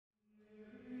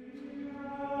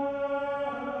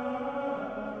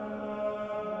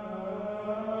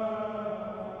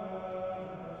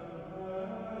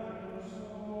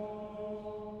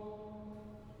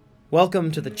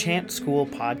Welcome to the Chant School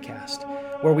podcast,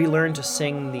 where we learn to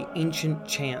sing the ancient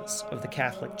chants of the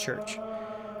Catholic Church.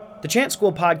 The Chant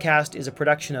School podcast is a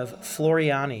production of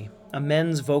Floriani, a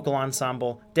men's vocal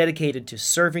ensemble dedicated to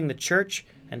serving the church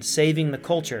and saving the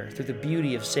culture through the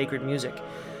beauty of sacred music.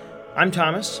 I'm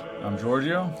Thomas. I'm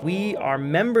Giorgio. We are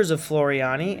members of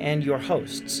Floriani and your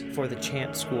hosts for the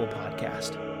Chant School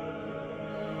podcast.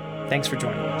 Thanks for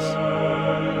joining us.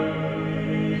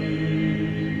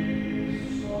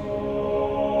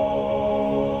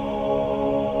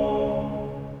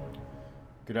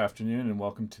 Good afternoon and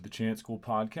welcome to the Chant School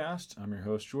podcast. I'm your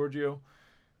host, Giorgio.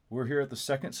 We're here at the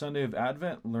second Sunday of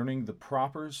Advent learning the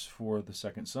propers for the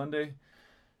second Sunday.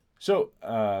 So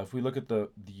if we look at the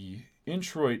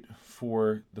introit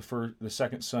for the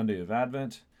second Sunday of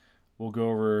Advent, we'll go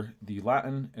over the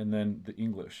Latin and then the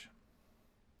English.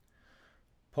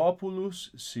 Populus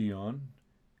Sion,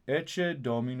 ecce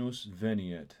Dominus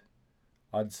veniet,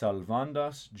 ad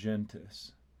salvandas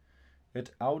gentes. Et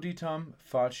auditam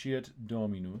faciet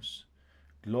Dominus,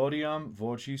 gloriam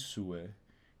vocis suae,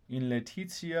 in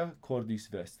laetitia cordis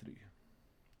vestri.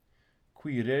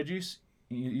 Qui regis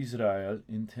Israel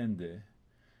intende,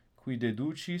 qui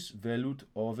deducis velut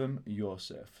ovem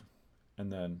Iosef. And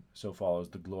then so follows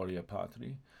the Gloria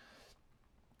Patri.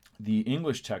 The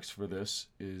English text for this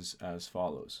is as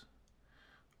follows.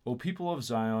 O people of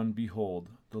Zion, behold,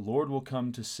 the Lord will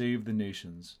come to save the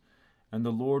nations, and the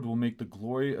Lord will make the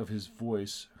glory of his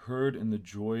voice heard in the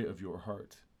joy of your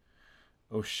heart.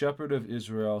 O shepherd of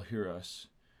Israel, hear us,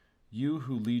 you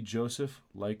who lead Joseph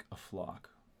like a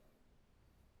flock.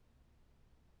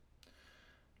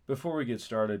 Before we get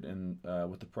started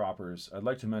with the propers, I'd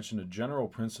like to mention a general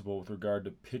principle with regard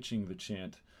to pitching the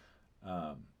chant.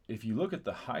 If you look at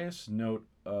the highest note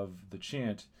of the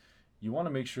chant, you want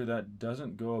to make sure that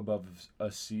doesn't go above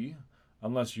a C,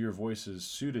 unless your voice is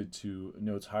suited to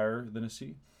notes higher than a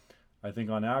C. I think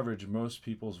on average, most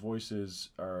people's voices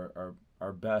are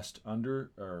best under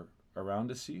or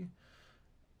around a C.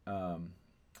 A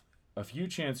few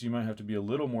chants you might have to be a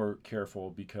little more careful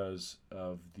because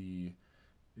of the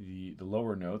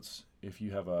lower notes. If you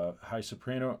have a high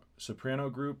soprano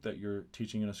group that you're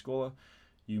teaching in a schola,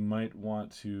 you might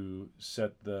want to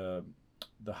set the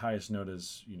highest note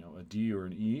as a D or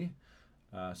an E,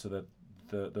 so that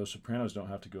those sopranos don't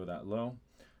have to go that low.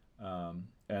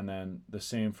 And then the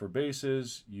same for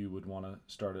basses. You would want to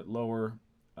start it lower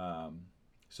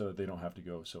so that they don't have to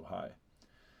go so high.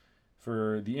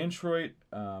 For the introit,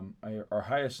 our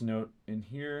highest note in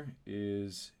here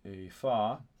is a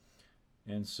Fa,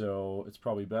 and so it's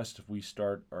probably best if we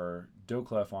start our do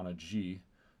clef on a G.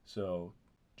 So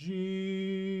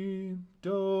G,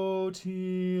 do,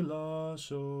 ti, la,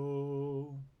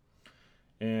 so.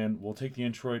 And we'll take the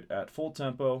introit at full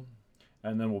tempo,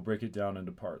 and then we'll break it down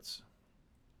into parts.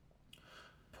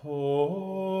 Populus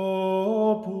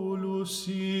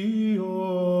Sion,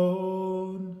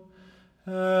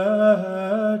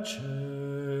 ecce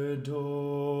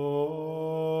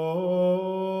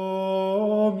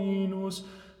Dominus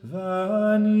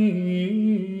veniet,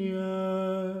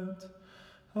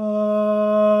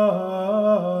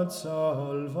 ad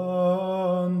salvandas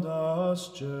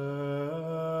gentes.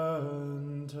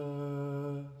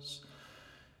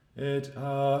 Et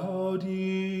auditam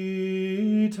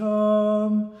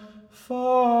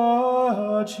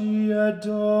faciet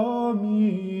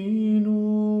Dominus,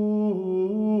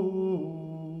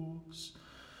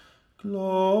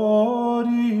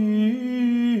 gloriam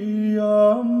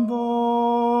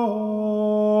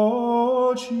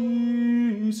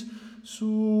vocis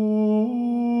suae,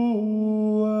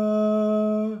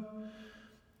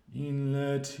 in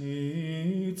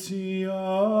laetitia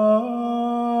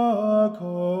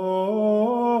cordis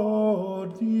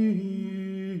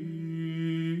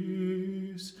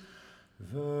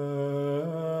vestri.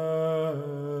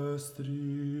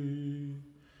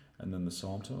 And then the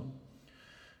psalm tone.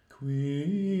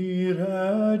 Qui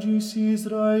regis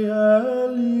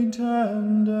Israel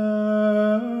intende,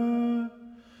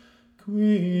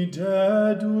 qui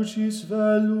deducis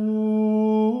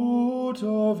velut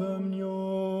ovem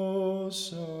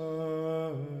Iosef.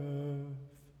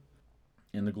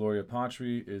 And the Gloria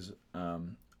Patri is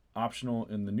optional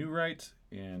in the new rite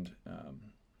and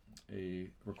a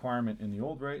requirement in the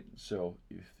old rite. So,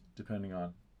 depending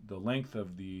on the length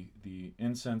of the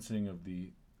incensing of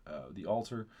the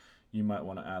altar, you might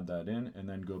want to add that in and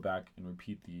then go back and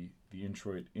repeat the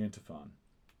introit antiphon.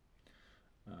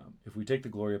 If we take the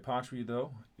Gloria Patri,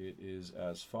 though, it is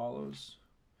as follows.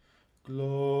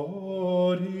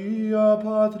 Gloria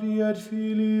Patri et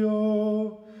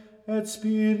Filio et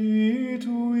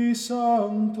Spiritui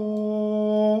Sancto,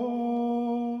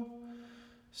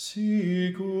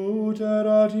 Sic ut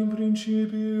erat in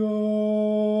principio,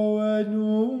 et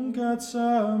nunc et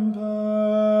semper,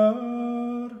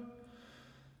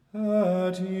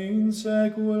 et in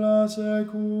saecula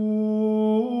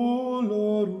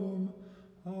saeculorum.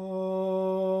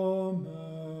 Amen.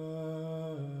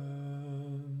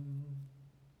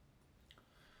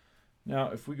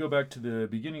 Now, if we go back to the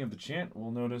beginning of the chant,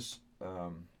 we'll notice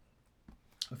a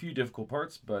few difficult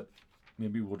parts, but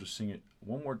maybe we'll just sing it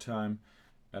one more time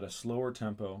at a slower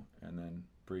tempo and then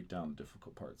break down the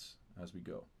difficult parts as we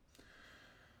go.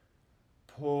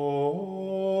 Populus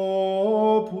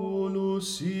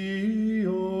Sion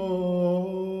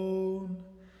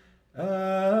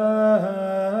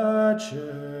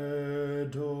ecce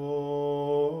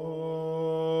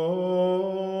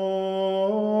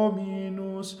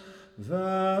Dominus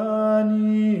veniet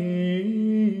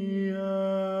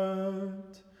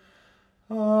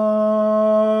ad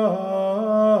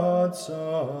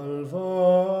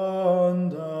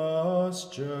salvandas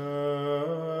gentes,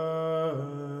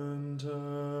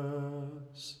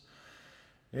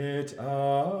 et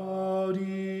auditam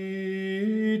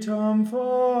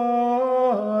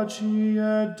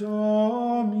faciet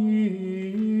Dominus.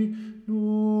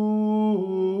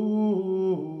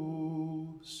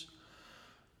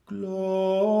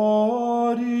 Gloriam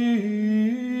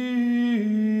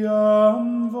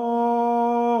vocis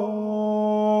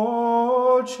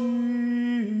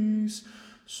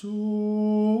suae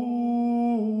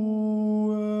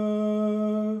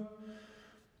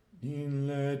in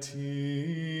laetitia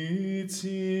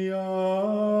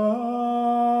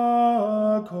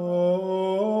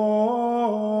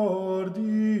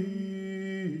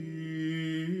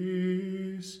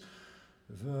cordis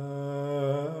vestri.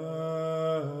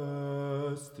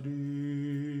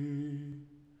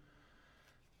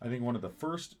 I think one of the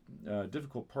first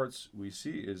difficult parts we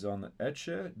see is on the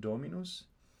Ecce Dominus.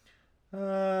 Ecce.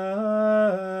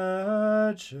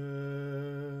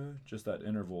 Just that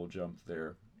interval jump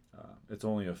there. It's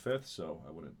only a fifth, so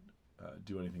I wouldn't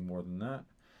do anything more than that.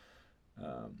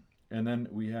 And then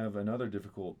we have another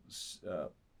difficult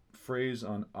phrase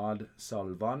on ad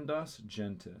salvandas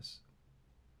gentes.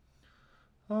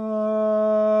 Ad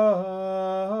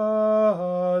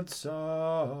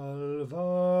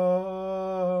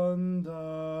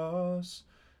salvandas.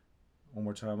 One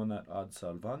more time on that. Ad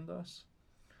salvandas.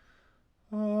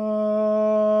 Ad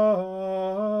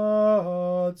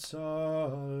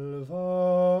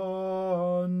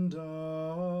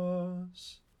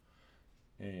salvandas.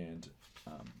 And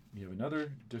you have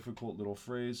another difficult little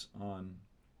phrase on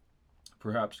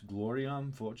perhaps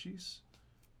gloriam vocis.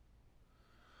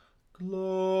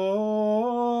 Gloriam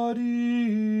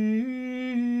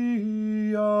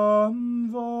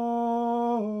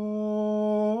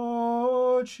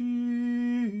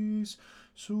vocis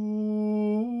suae.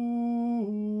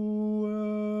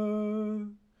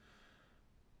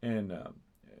 And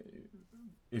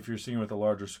if you're singing with a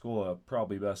larger schola,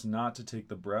 probably best not to take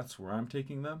the breaths where I'm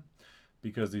taking them,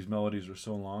 because these melodies are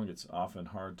so long, it's often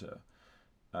hard to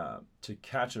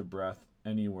catch a breath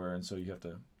anywhere, and so you have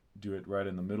to do it right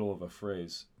in the middle of a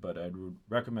phrase. But I would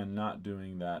recommend not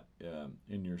doing that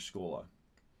in your schola.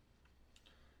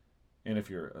 And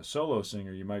if you're a solo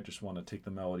singer, you might just want to take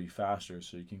the melody faster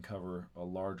so you can cover a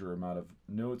larger amount of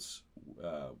notes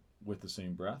with the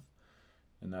same breath,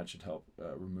 and that should help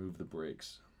remove the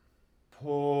breaks. Populus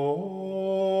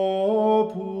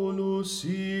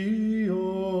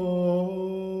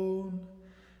Sion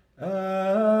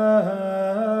ecce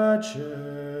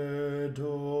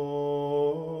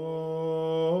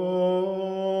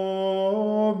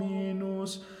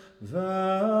Dominus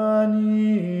veniet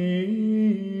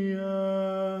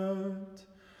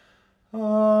ad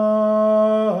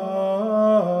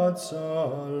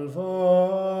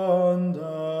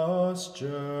salvandas gentes,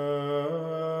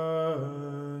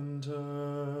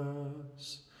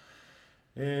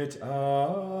 et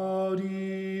auditam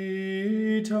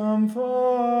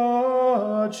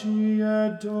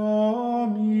faciet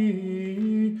Dominus.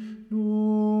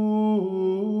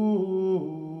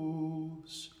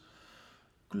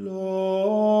 Gloriam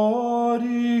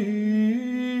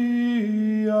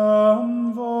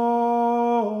vocis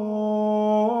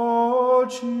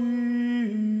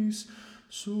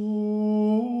suae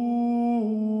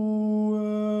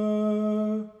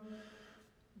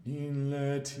in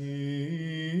laetitia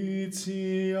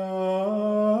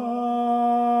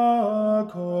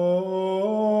cordis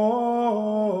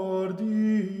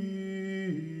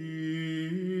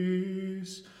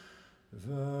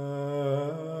vestri.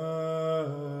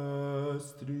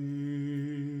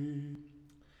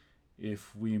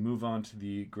 If we move on to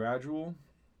the gradual,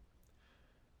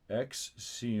 ex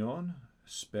Sion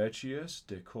species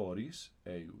decoris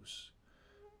eius.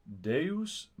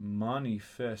 Deus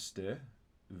manifeste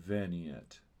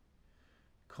veniet.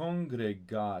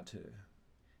 Congregate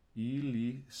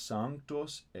illi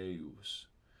sanctos eius,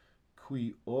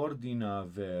 qui ordina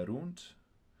verunt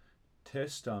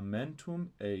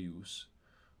testamentum eius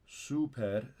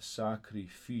super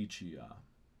sacrificia.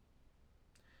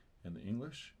 In the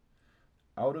English,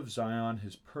 out of Zion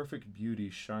his perfect beauty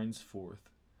shines forth.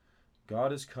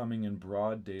 God is coming in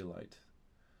broad daylight.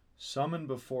 Summon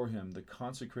before him the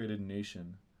consecrated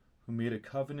nation who made a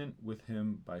covenant with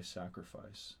him by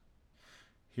sacrifice.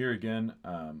 Here again,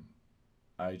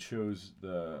 I chose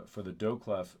for the do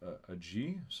clef a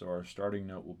G, so our starting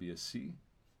note will be a C.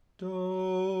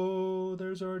 Do,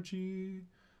 there's our G,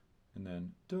 and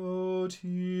then do,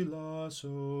 ti, la,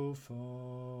 so, fa,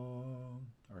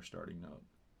 our starting note.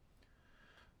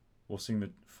 We'll sing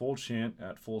the full chant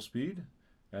at full speed,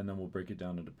 and then we'll break it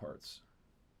down into parts.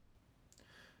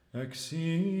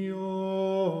 Exion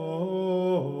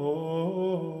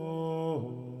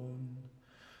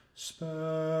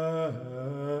species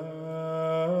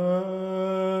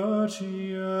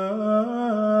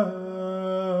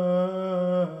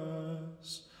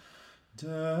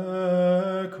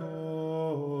decoris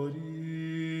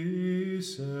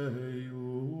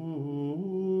eius,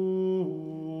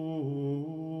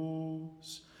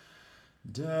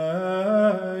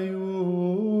 Deus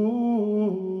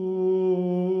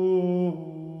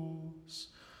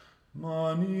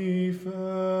manifeste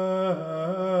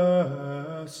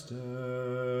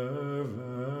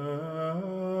veniet.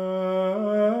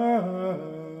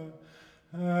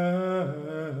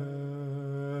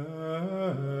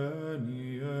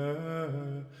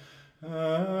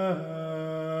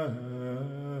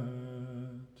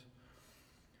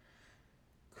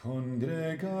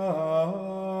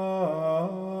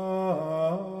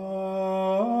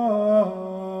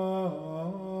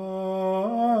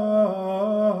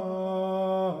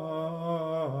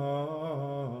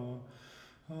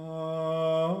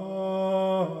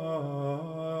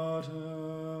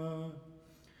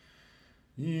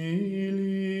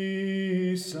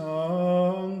 Illi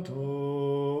sanctos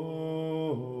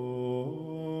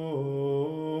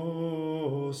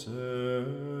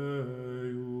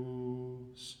eius,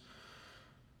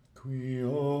 qui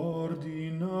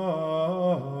ordina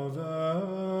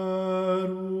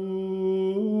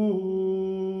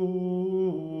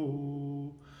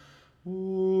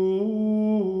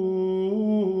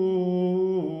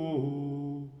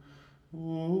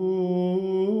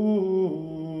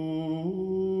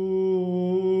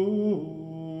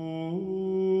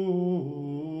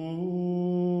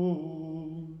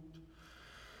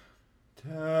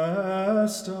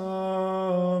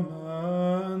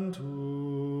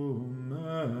testamentum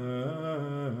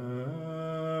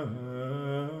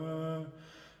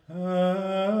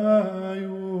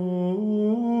eius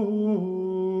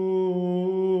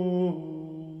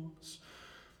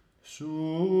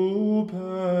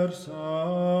super sacrificia.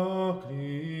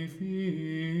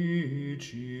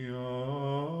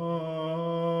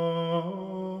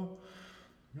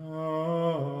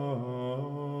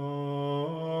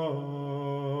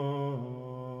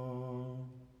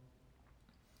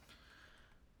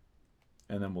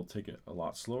 And then we'll take it a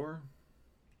lot slower.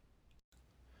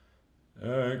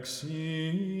 Exion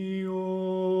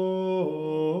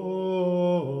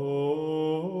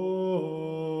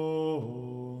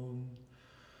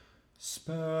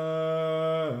species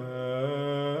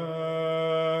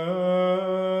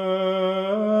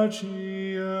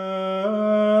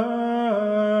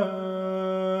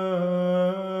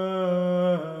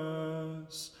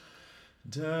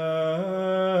decoris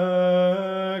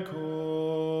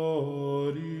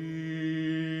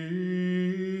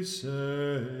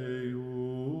eius,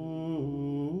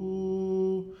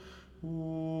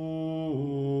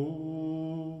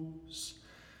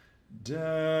 Deus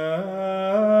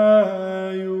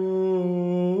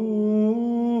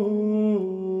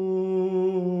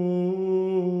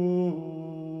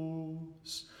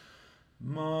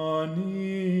manifeste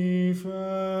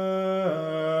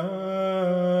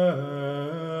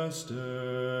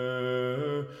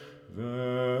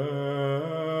veniet.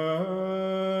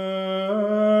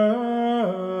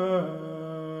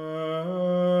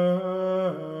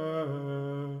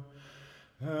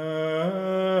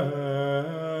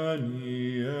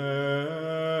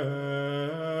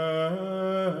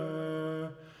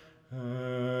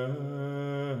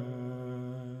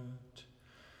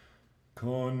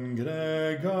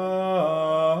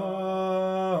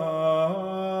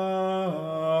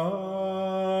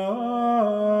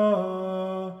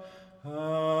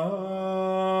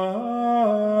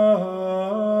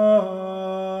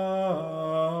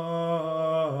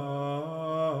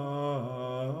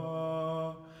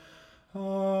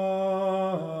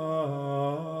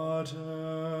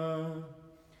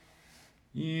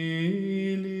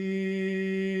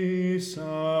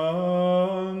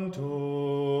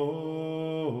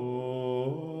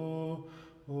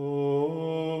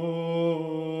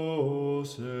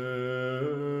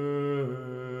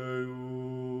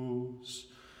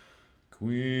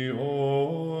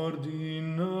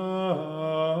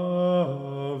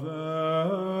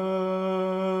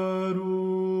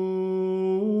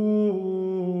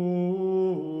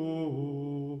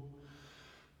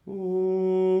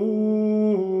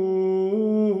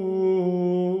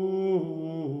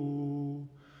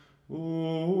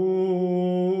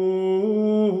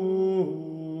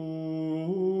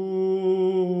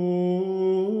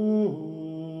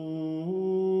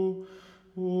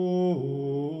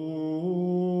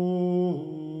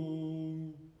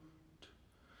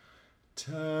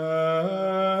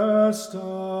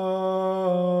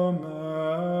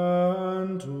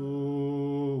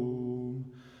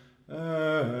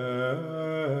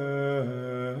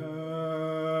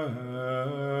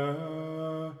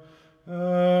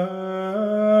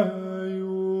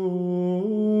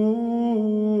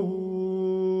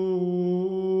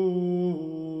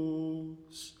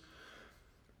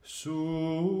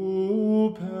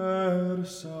 super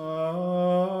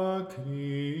sacrifici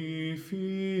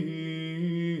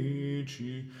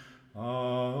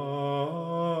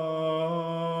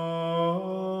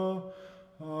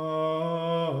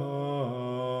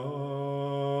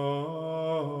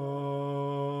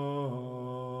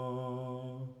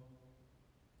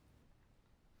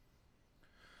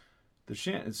The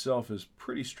chant itself is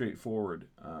pretty straightforward.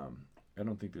 I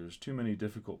don't think there's too many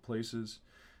difficult places.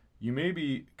 You may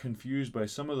be confused by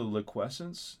some of the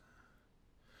liquescence,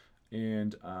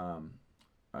 and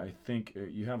I think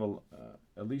you have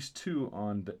at least two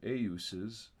on the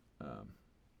euses,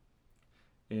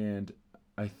 and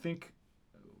I think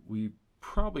we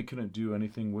probably couldn't do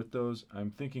anything with those.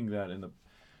 I'm thinking that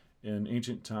in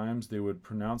ancient times they would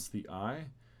pronounce the I,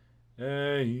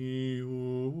 eius,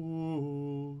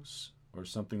 or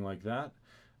something like that.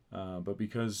 But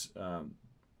because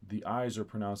the I's are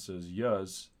pronounced as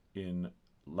yas in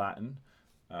Latin,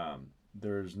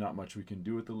 there's not much we can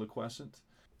do with the liquescent.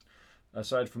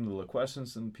 Aside from the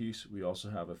liquescence in the piece, we also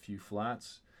have a few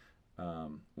flats.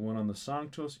 One on the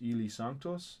Sanctos, Ili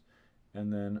Sanctos,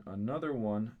 and then another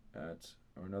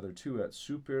two at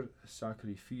Super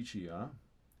Sacrificia,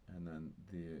 and then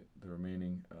the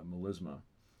remaining melisma.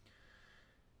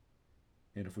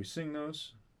 And if we sing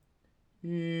those,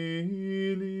 Ili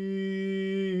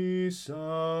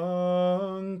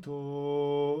Sancto.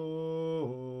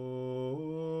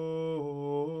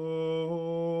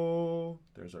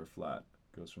 There's our flat.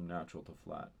 Goes from natural to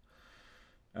flat.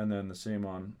 And then the same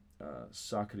on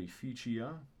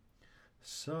Sacrificia.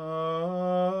 Sacrifi.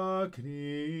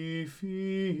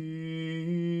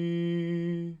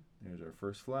 There's our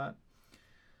first flat.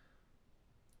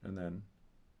 And then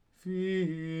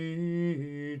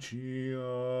Ficia.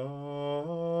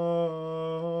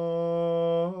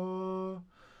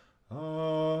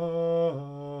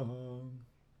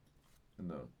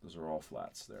 And those are all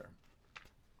flats there.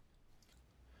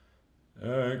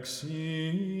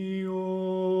 Exion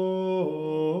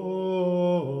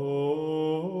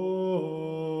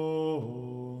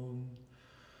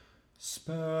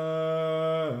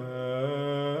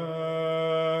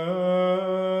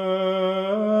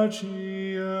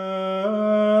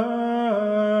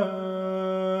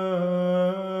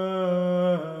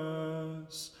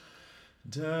Species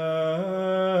Decoris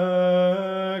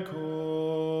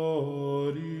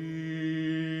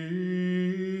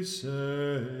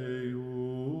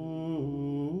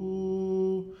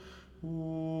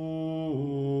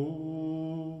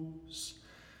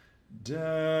Deus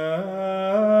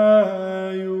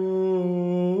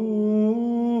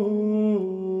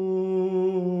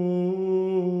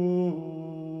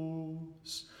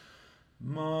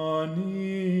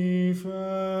manifester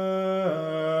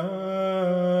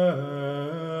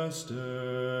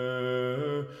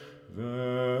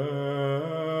ver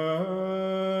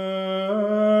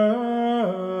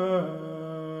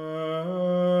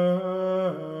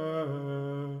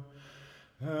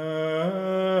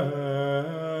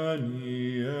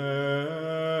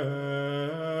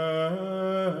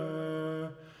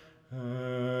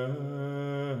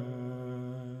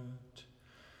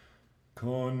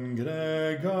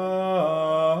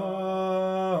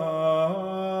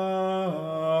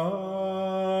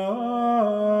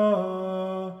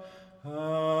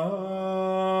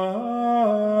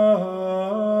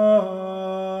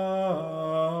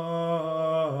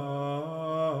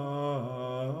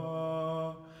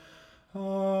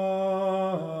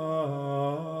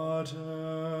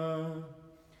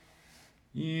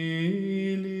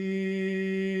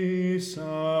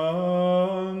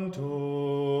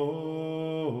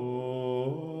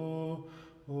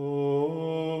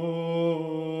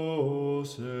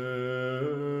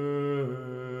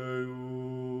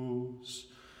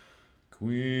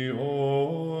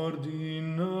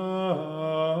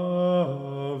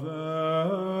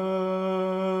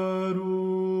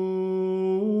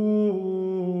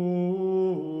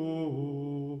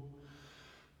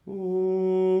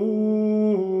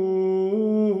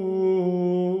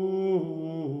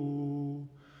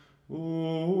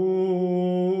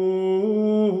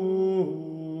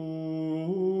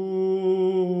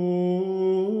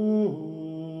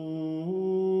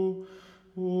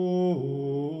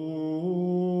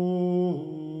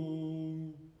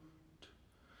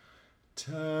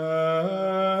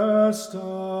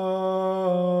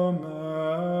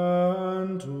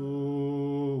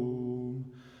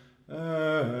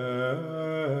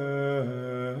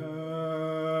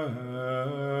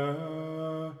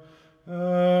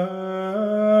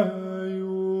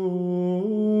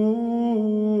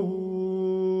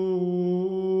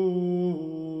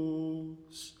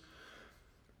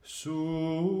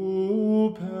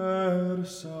super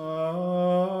sacrifici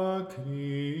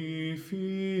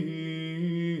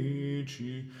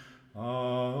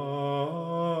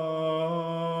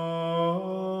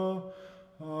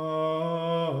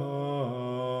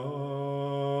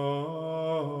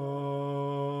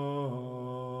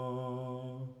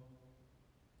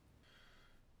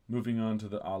Moving on to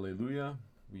the Alleluia,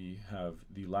 we have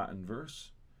the Latin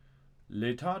verse.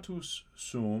 Laetatus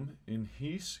sum in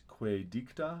his quae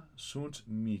dicta sunt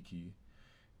mihi,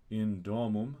 in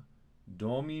domum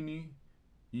Domini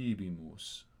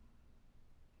ibimus.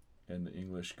 And the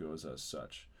English goes as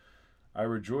such. I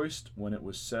rejoiced when it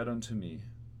was said unto me,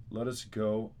 let us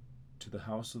go to the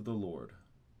house of the Lord.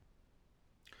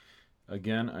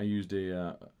 Again, I used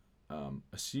a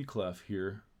C clef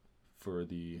here for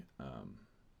the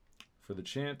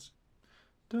chant.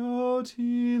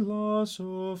 Dati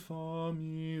lasso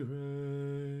fami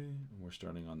re. We're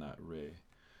starting on that re.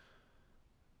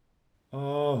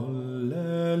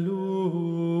 Alleluia.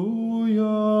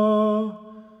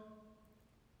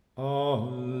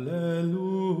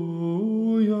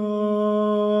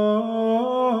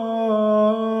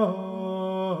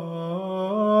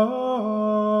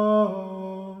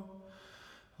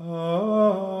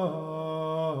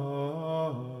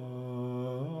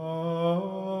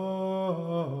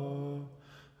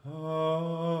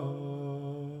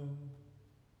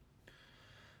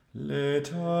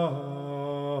 Laetatus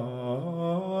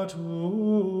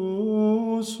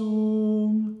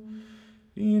sum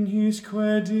in his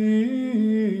quae dicta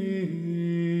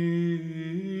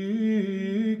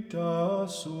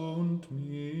sunt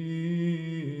mihi,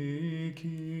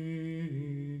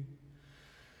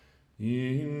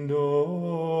 in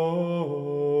domum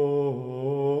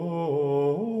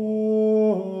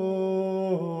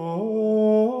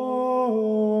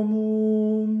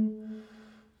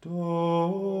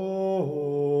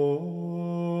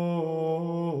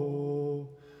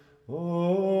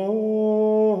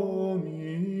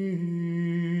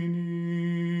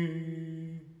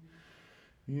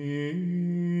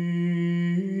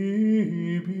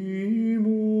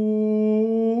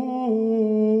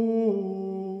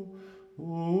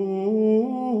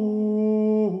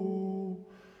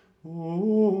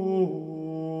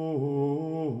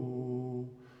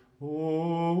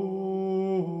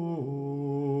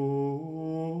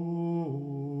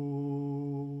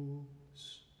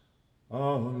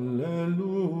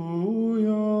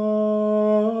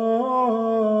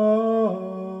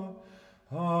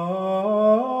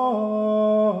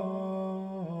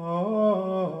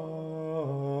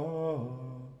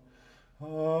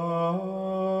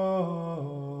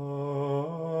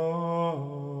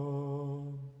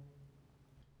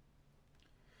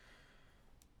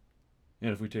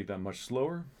And if we take that much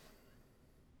slower.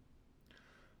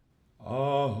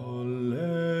 Alleluia.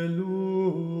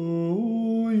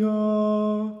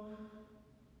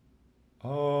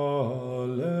 Alleluia.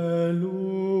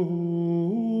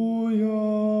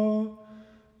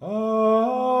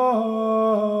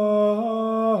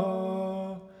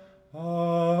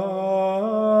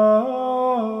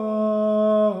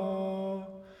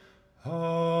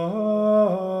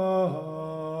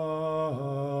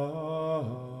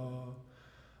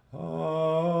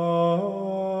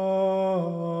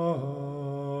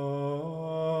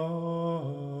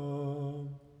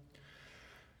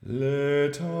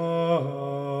 Laetatus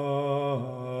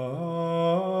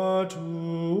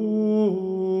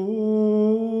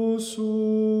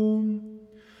sum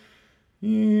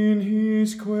in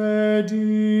his quae dicta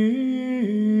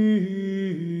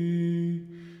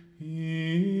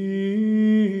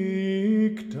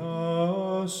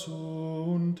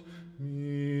sunt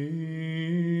mihi,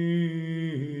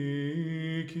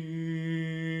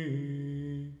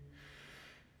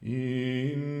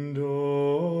 in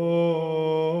domum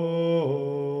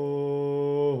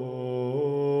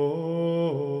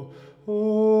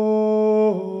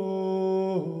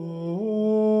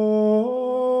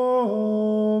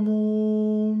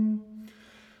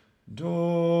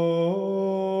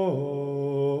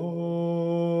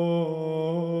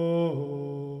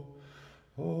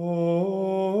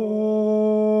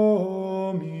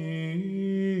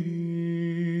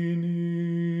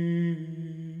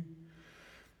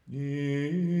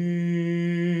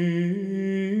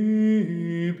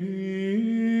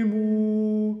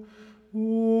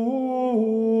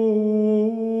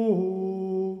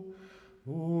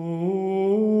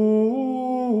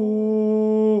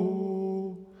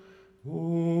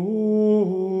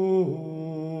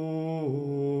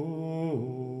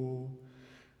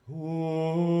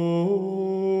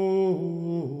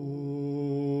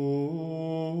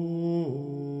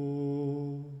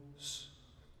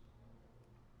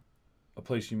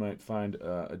place you might find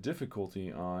a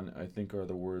difficulty on, I think, are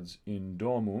the words in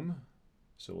domum.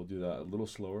 So we'll do that a little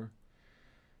slower.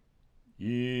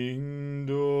 In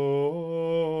domum.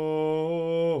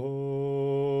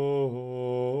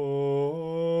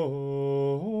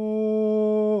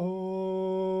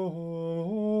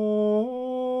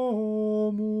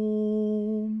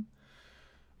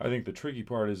 I think the tricky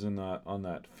part is on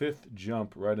that fifth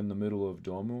jump right in the middle of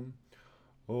domum.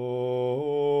 Oh,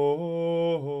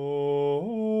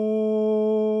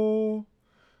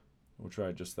 we'll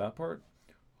try just that part.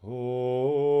 Oh.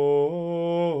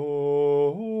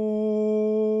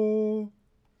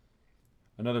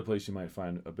 Another place you might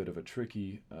find a bit of a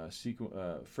tricky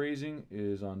phrasing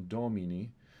is on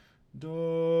domini.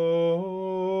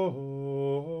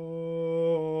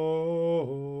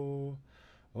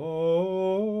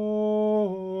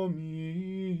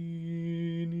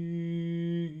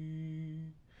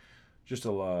 Just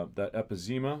that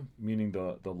epizema, meaning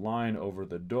the line over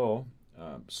the do,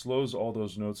 slows all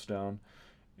those notes down,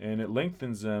 and it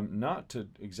lengthens them not to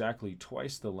exactly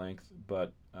twice the length,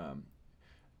 but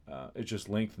it just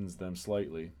lengthens them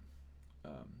slightly.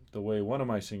 The way one of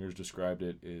my singers described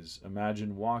it is,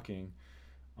 imagine walking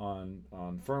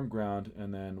on firm ground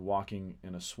and then walking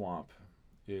in a swamp.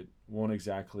 It won't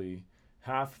exactly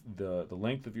half the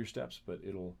length of your steps, but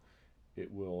it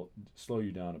will slow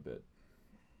you down a bit.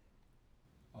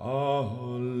 Alleluia,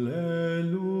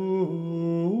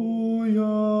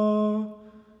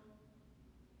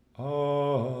 Alleluia,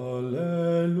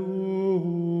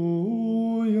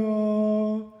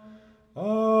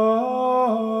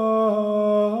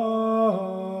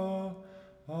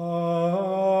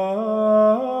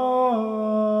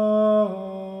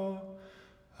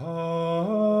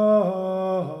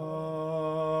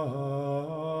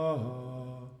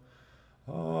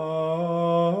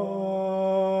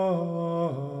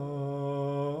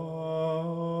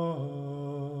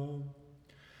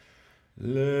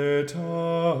 Letatus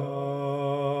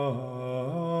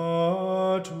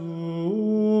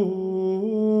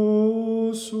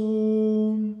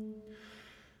sum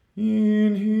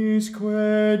in his icta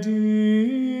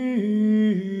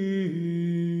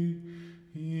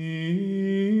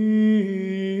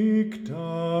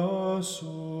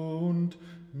sunt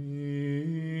mihi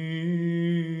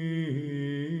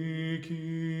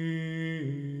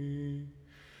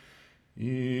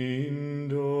in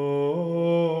domum,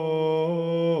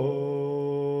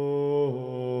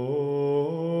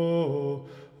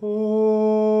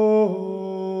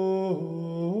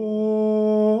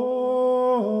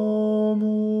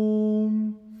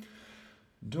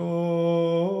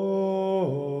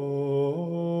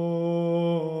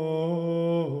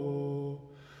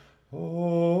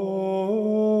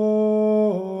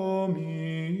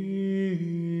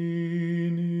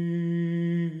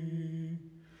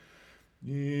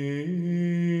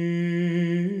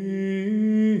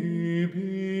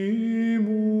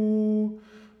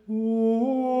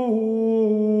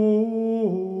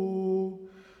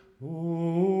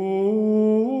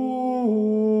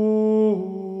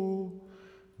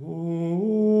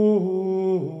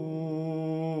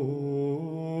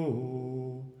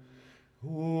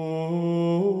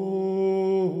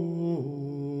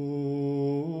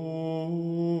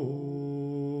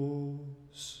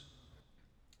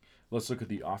 Let's look at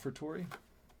the offertory.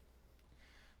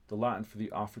 The Latin for the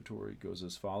offertory goes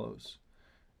as follows.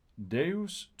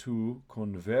 Deus tu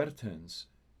convertens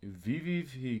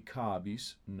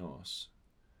vivificabis nos,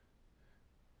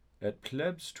 et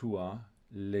plebs tua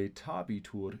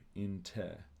letabitur in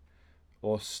te,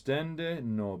 ostende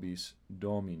nobis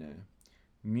Domine,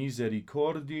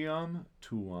 misericordiam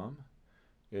tuam,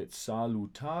 et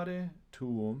salutare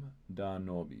tuum da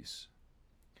nobis.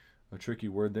 A tricky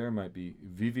word there might be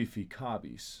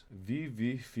vivificabis.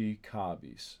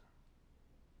 Vivificabis.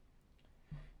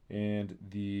 And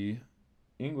the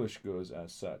English goes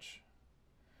as such.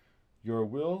 Your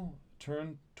will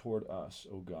turn toward us,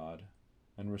 O God,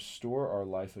 and restore our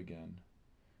life again,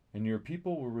 and your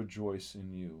people will rejoice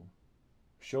in you.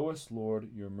 Show us,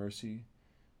 Lord, your mercy,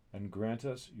 and grant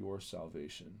us your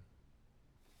salvation.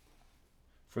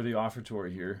 For the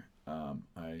offertory here,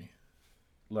 I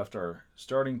left our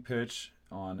starting pitch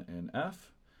on an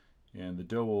F, and the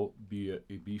do will be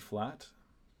a B flat.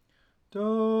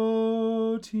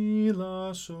 Do, ti,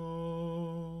 la,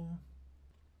 so.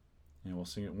 And we'll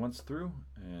sing it once through,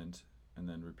 and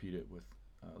then repeat it with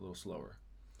a little slower.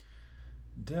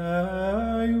 Deus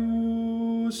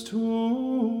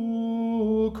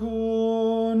tu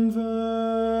convertens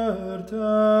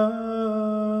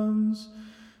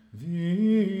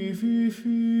vivificabis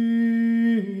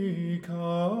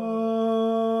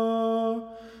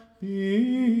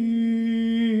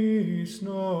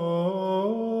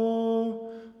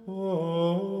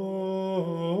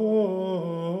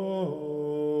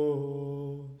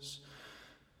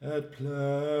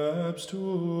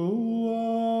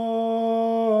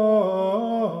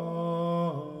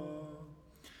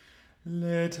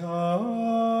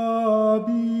letabitur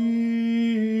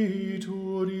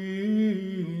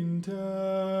in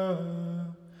te,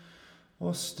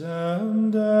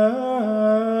 ostendeno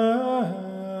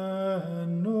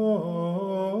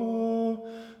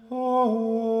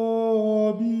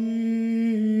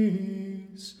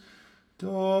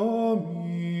Domine,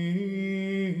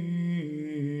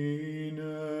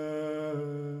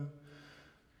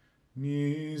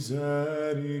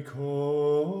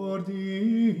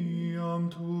 misericordiam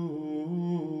tuam,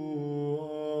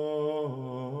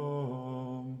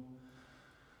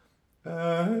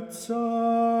 et salutare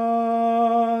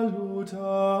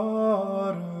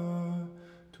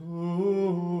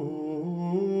tuum,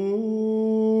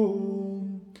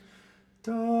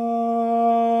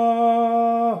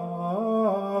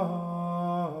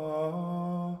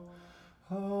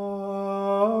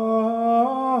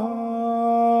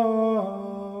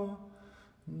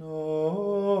 nobis.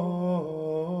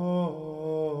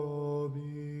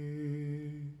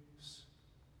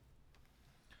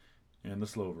 And the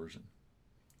slow version.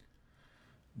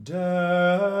 Deus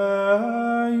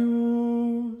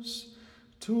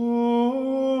tu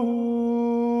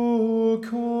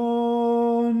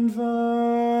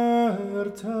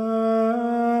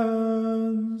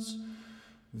convertens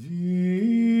vivifica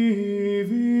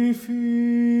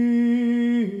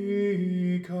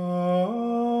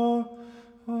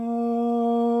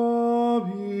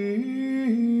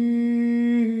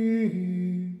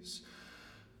abis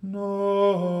nos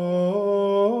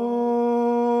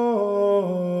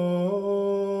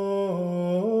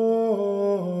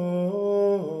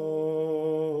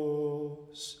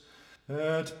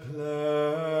et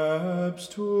plebs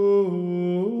tua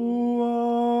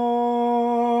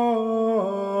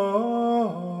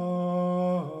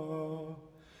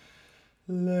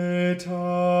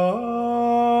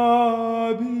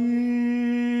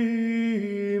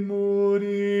letabimur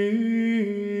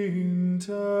in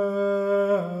te,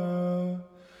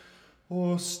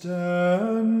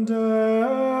 ostendeno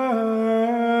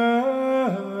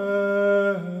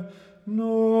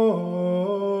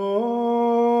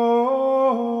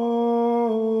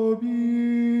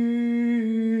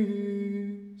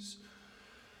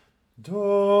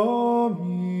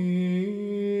Domine,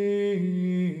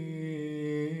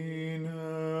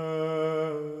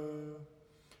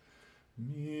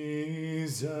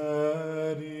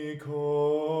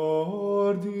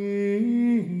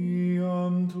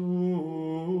 misericordiam tuam,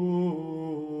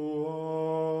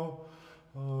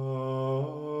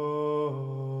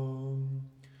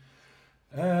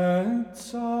 et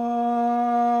salutare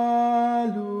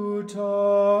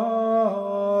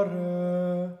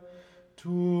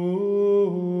tuum,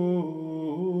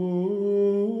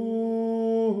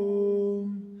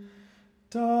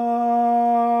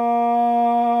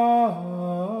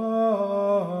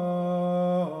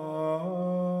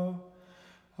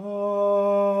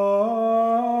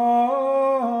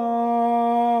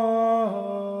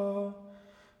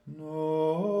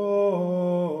 nobis.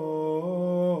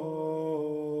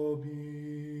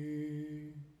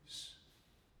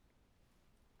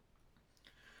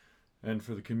 And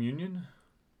for the communion,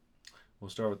 we'll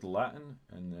start with the Latin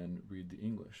and then read the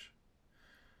English.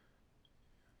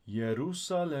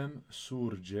 Jerusalem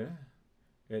surge,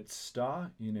 et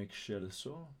sta in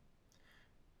excelso,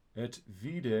 et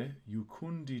vide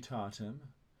jucunditatem,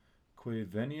 quae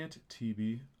veniet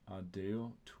tibi a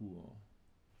Deo tuo.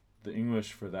 The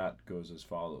English for that goes as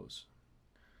follows.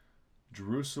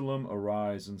 Jerusalem,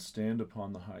 arise and stand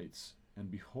upon the heights, and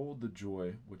behold the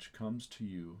joy which comes to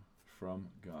you from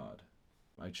God.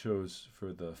 I chose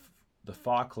for the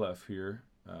fa clef here,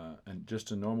 and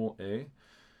just a normal A,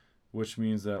 which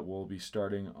means that we'll be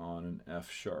starting on an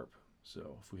F sharp.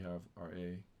 So if we have our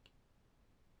A,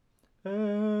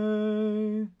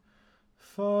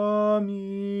 fa,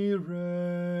 mi,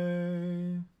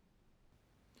 re,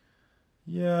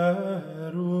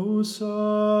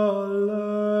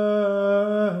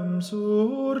 Jerusalem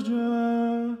surge,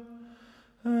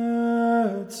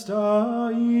 et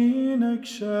sta in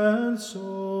excelso,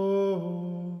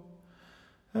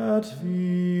 et vide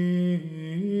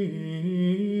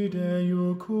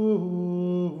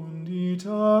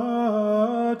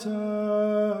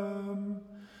jucunditatem,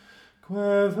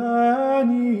 quae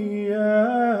veniet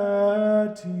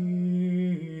tibi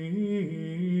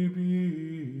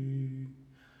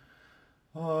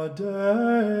a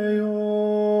Deo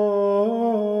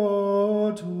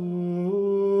tuo.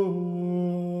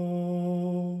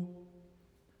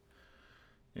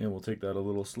 And we'll take that a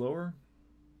little slower.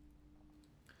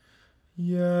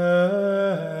 Jerusalem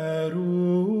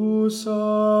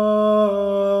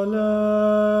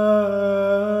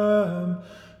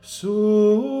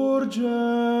surge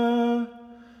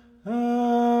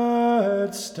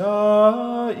et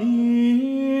sta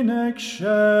in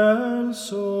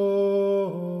excelso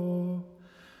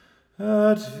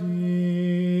et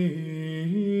vide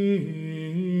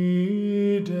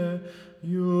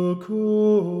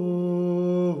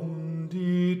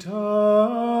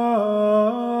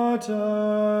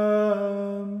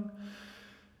iucunditatem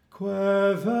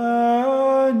que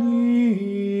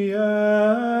veni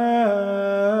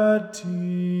et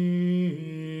tibi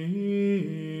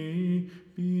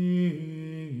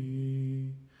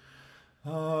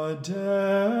adeo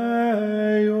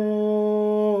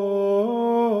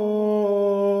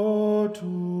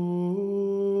tuo.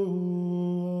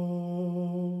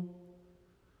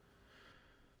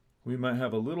 We might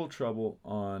have a little trouble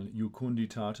on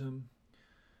iucunditatem.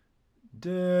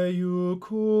 De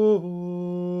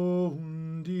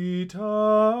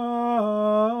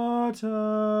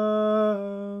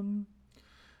iucunditatem,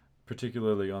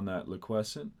 particularly on that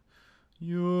liquescent.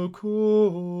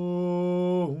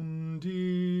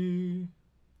 Iucundi,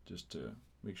 just to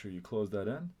make sure you close that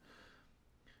in.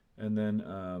 And then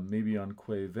maybe on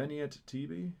que veniet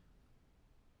tibi.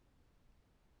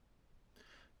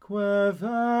 Que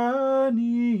veniet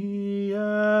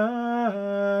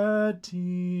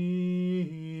tibi.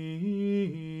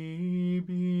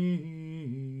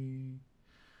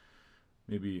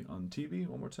 Maybe on tibi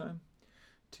one more time.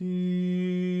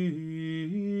 Tibi.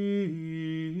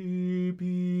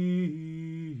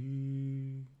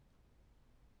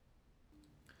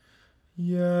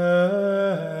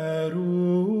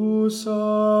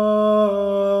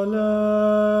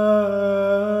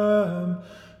 Jerusalem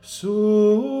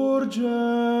surge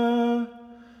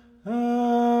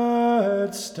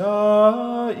et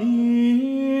sta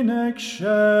in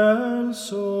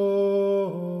excelso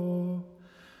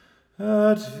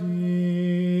et vide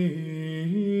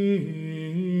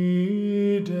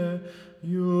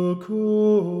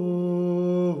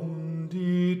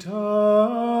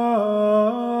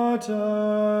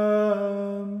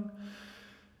iucunditatem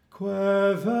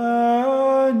que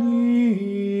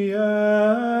veni et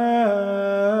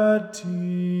tibi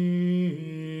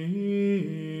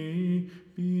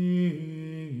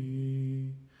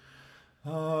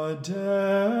adeo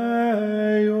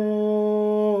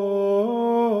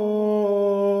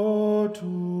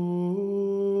tuo.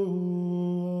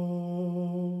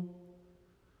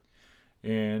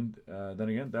 And then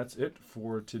again, that's it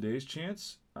for today's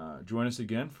chants. Join us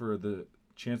again for the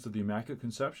chants of the Immaculate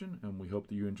Conception, and we hope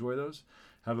that you enjoy those.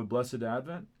 Have a blessed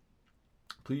Advent.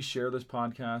 Please share this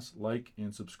podcast, like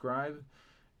and subscribe,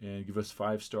 and give us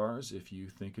 5 stars if you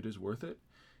think it is worth it.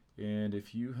 And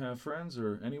if you have friends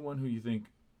or anyone who you think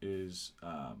is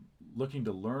looking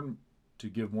to learn to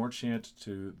give more chant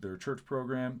to their church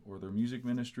program or their music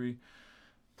ministry,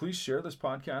 please share this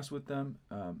podcast with them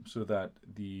so that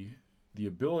the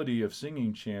ability of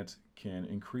singing chant can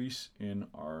increase in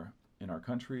our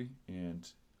country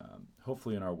and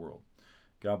hopefully in our world.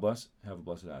 God bless. Have a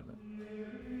blessed Advent.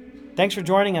 Thanks for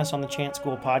joining us on the Chant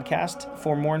School podcast.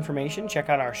 For more information, check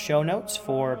out our show notes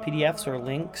for PDFs or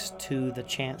links to the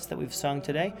chants that we've sung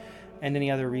today and any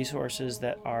other resources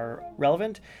that are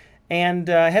relevant. And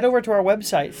head over to our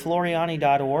website,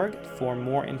 floriani.org, for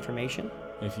more information.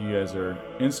 If you guys are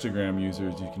Instagram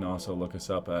users, you can also look us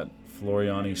up at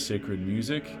Floriani Sacred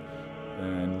Music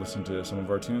and listen to some of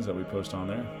our tunes that we post on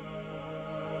there.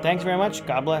 Thanks very much.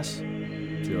 God bless.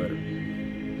 See you later.